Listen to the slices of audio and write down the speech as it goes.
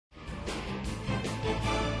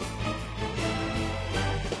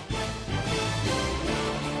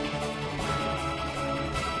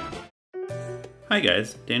Hi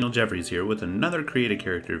guys, Daniel Jeffries here with another Create a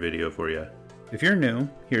Character video for you. If you're new,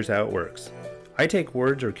 here's how it works. I take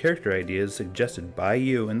words or character ideas suggested by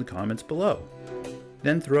you in the comments below.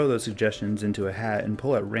 Then throw those suggestions into a hat and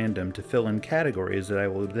pull at random to fill in categories that I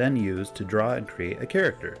will then use to draw and create a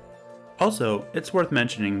character. Also, it's worth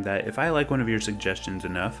mentioning that if I like one of your suggestions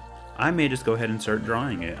enough, I may just go ahead and start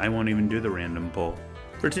drawing it. I won't even do the random pull.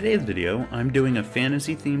 For today's video, I'm doing a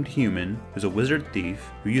fantasy-themed human who's a wizard thief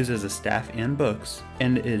who uses a staff and books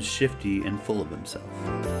and is shifty and full of himself.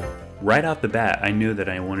 Right off the bat, I knew that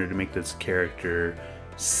I wanted to make this character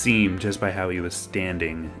seem, just by how he was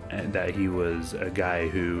standing, that he was a guy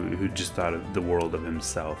who just thought of the world of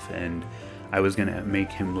himself, and I was going to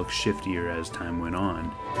make him look shiftier as time went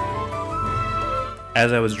on.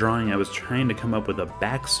 As I was drawing, I was trying to come up with a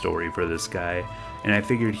backstory for this guy, and I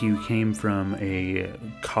figured he came from a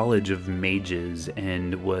college of mages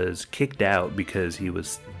and was kicked out because he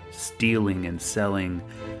was stealing and selling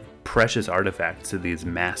precious artifacts to these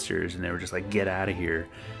masters, and they were just like, get out of here.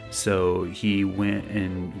 So he went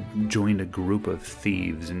and joined a group of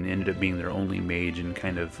thieves and ended up being their only mage and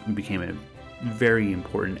kind of became a very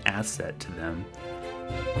important asset to them.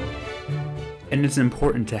 And it's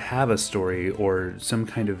important to have a story or some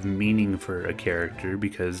kind of meaning for a character,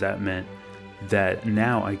 because that meant that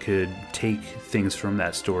now I could take things from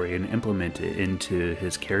that story and implement it into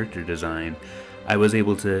his character design. I was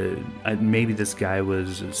able to, maybe this guy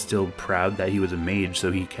was still proud that he was a mage,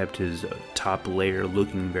 so he kept his top layer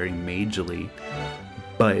looking very magely,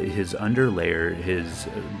 but his underlayer, his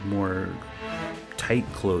more tight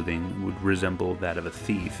clothing, would resemble that of a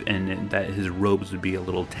thief, and that his robes would be a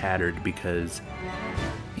little tattered because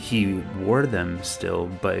he wore them still,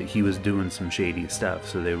 but he was doing some shady stuff,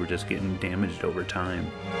 so they were just getting damaged over time.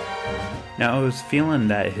 Now, I was feeling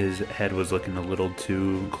that his head was looking a little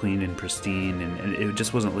too clean and pristine, and it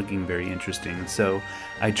just wasn't looking very interesting, so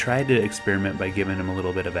I tried to experiment by giving him a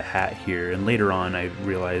little bit of a hat here, and later on I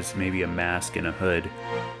realized maybe a mask and a hood,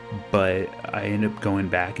 but I ended up going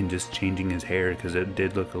back and just changing his hair because it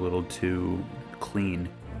did look a little too clean.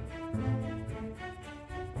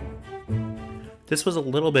 This was a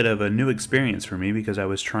little bit of a new experience for me because I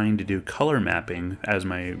was trying to do color mapping as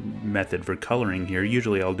my method for coloring here.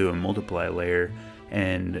 Usually I'll do a multiply layer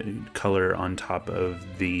and color on top of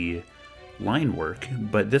the line work,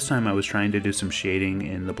 but this time I was trying to do some shading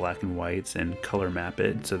in the black and whites and color map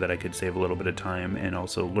it so that I could save a little bit of time and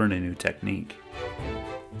also learn a new technique.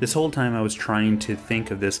 This whole time I was trying to think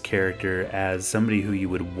of this character as somebody who you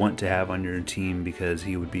would want to have on your team because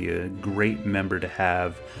he would be a great member to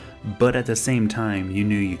have, but at the same time you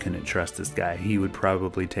knew you couldn't trust this guy. He would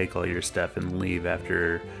probably take all your stuff and leave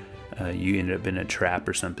after you ended up in a trap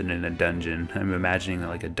or something in a dungeon. I'm imagining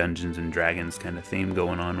like a Dungeons and Dragons kind of theme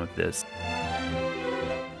going on with this.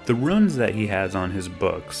 The runes that he has on his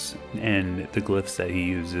books and the glyphs that he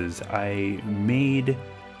uses, I made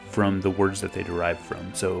from the words that they derive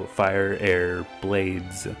from. So fire, air,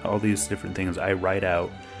 blades, all these different things I write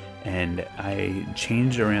out, and I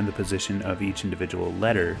changed around the position of each individual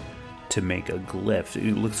letter to make a glyph.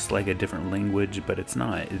 It looks like a different language, but it's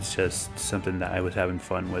not. It's just something that I was having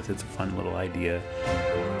fun with. It's a fun little idea.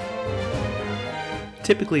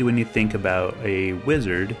 Typically when you think about a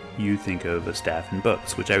wizard, you think of a staff and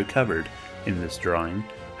books, which I covered in this drawing.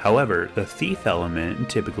 However, the thief element,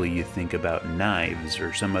 typically you think about knives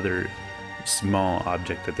or some other small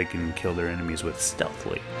object that they can kill their enemies with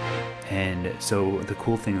stealthily. And so the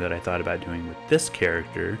cool thing that I thought about doing with this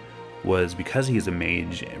character was, because he's a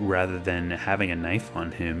mage, rather than having a knife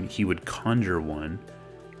on him, he would conjure one,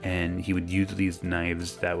 and he would use these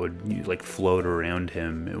knives that would like float around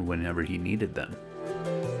him whenever he needed them.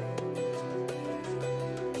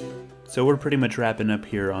 So we're pretty much wrapping up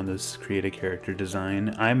here on this Create a Character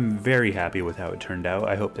design. I'm very happy with how it turned out.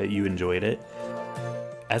 I hope that you enjoyed it.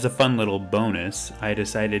 As a fun little bonus, I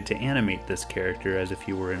decided to animate this character as if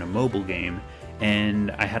he were in a mobile game,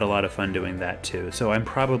 and I had a lot of fun doing that too. So I'm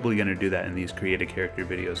probably going to do that in these Create a Character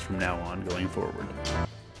videos from now on going forward.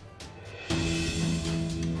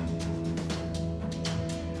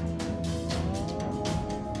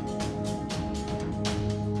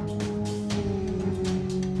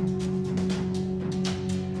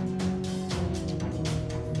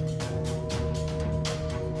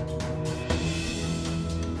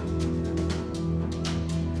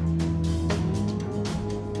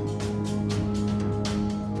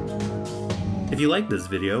 If you like this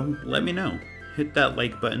video, let me know. Hit that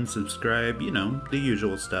like button, subscribe, you know, the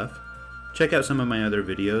usual stuff. Check out some of my other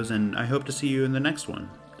videos, and I hope to see you in the next one.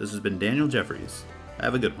 This has been Daniel Jeffries.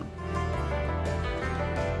 Have a good one.